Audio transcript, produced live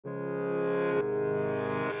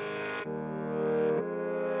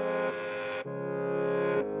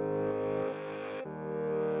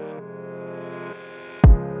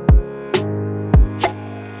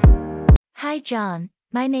Hi John,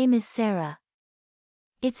 my name is Sarah.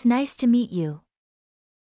 It's nice to meet you.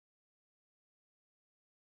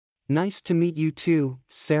 Nice to meet you too,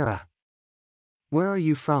 Sarah. Where are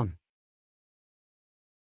you from?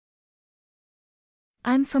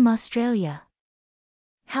 I'm from Australia.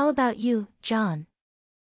 How about you, John?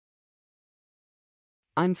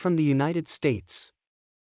 I'm from the United States.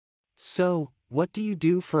 So, what do you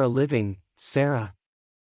do for a living, Sarah?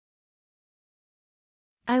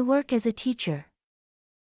 I work as a teacher.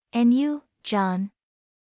 And you, John?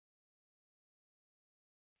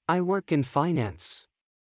 I work in finance.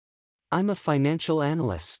 I'm a financial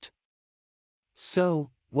analyst.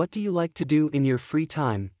 So, what do you like to do in your free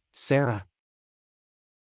time, Sarah?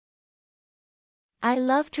 I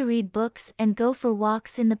love to read books and go for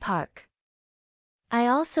walks in the park. I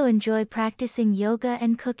also enjoy practicing yoga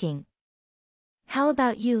and cooking. How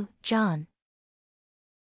about you, John?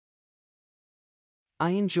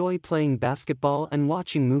 I enjoy playing basketball and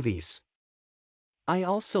watching movies. I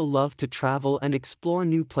also love to travel and explore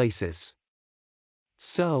new places.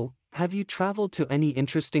 So, have you traveled to any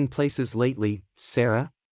interesting places lately,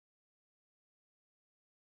 Sarah?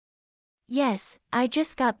 Yes, I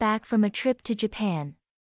just got back from a trip to Japan.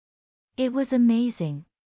 It was amazing.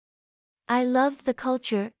 I loved the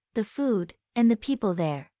culture, the food, and the people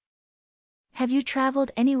there. Have you traveled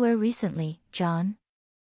anywhere recently, John?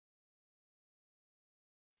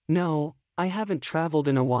 No, I haven't traveled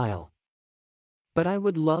in a while. But I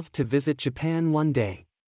would love to visit Japan one day.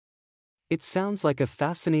 It sounds like a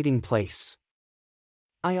fascinating place.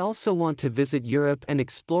 I also want to visit Europe and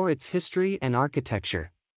explore its history and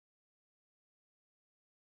architecture.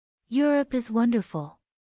 Europe is wonderful.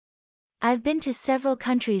 I've been to several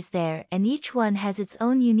countries there and each one has its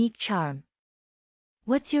own unique charm.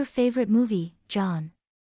 What's your favorite movie, John?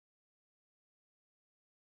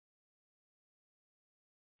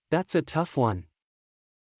 That's a tough one.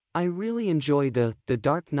 I really enjoy the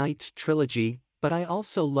Dark Knight trilogy, but I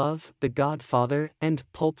also love The Godfather and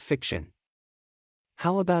Pulp Fiction.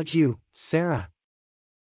 How about you, Sarah?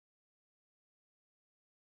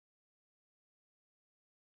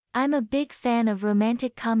 I'm a big fan of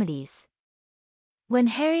romantic comedies. When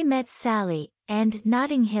Harry Met Sally and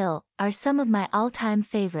Notting Hill are some of my all-time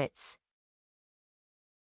favorites.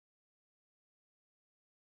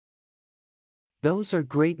 Those are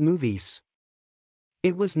great movies.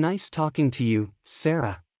 It was nice talking to you,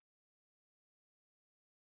 Sarah.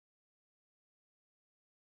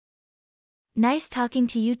 Nice talking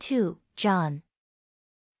to you too, John.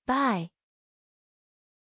 Bye.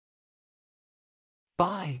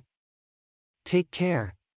 Bye. Take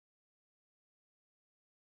care.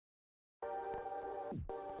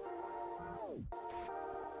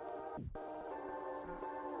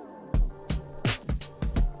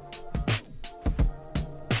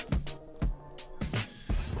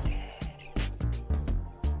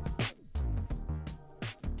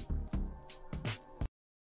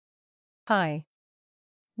 Hi.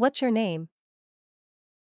 What's your name?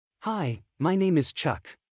 Hi, my name is Chuck.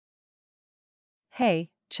 Hey,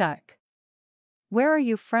 Chuck. Where are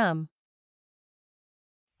you from?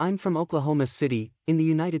 I'm from Oklahoma City, in the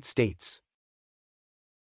United States.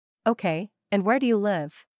 Okay, and where do you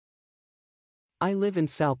live? I live in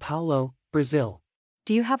Sao Paulo, Brazil.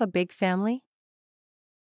 Do you have a big family?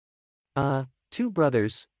 2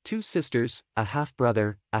 brothers, 2 sisters, a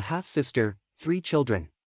half-brother, a half-sister, 3 children.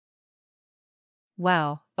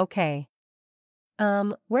 Wow, okay.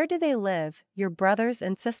 Where do they live, your brothers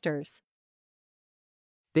and sisters?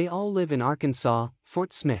 They all live in Arkansas,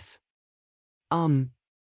 Fort Smith.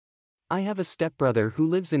 I have a stepbrother who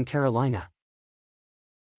lives in Carolina.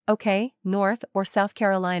 Okay, North or South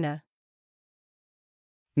Carolina.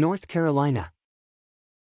 North Carolina.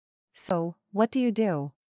 So, what do you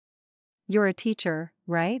do? You're a teacher,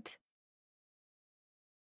 right?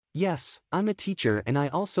 Yes, I'm a teacher and I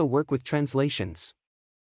also work with translations.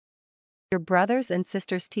 Your brothers and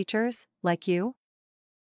sisters teachers, like you?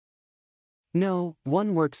 No,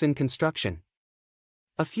 one works in construction.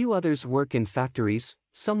 A few others work in factories,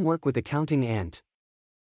 some work with accounting and...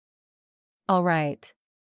 All right.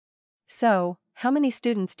 So, how many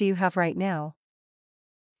students do you have right now?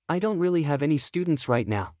 I don't really have any students right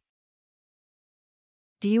now.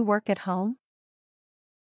 Do you work at home?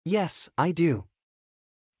 Yes, I do.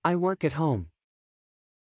 I work at home.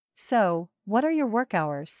 So, what are your work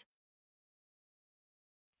hours?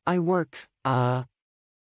 I work, all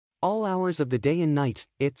hours of the day and night.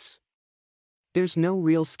 There's no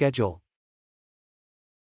real schedule.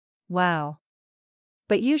 Wow.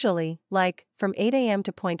 But usually, like, from 8 a.m.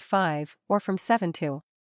 to point 5, or from 7 to.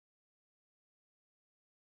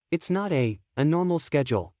 It's not a normal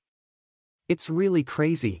schedule. It's really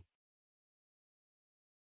crazy.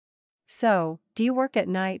 So, do you work at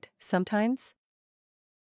night, sometimes?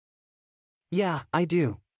 Yeah, I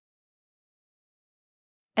do.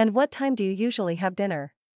 And what time do you usually have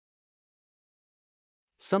dinner?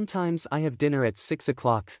 Sometimes I have dinner at 6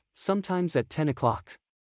 o'clock, sometimes at 10 o'clock.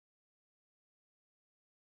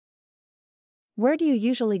 Where do you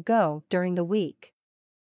usually go during the week?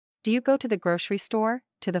 Do you go to the grocery store,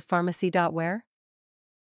 to the pharmacy? Where?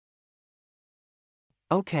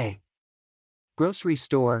 Okay. Grocery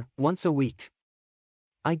store, once a week.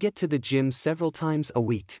 I get to the gym several times a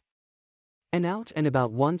week. And out and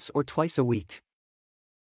about once or twice a week.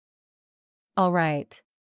 All right.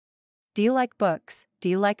 Do you like books? Do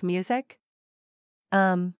you like music?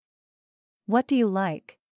 What do you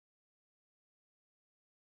like?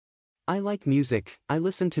 I like music, I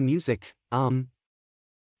listen to music,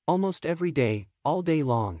 almost every day, all day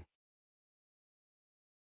long.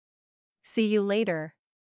 See you later.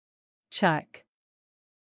 Chuck.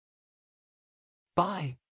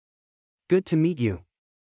 Bye. Good to meet you.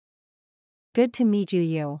 Good to meet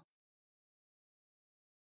you.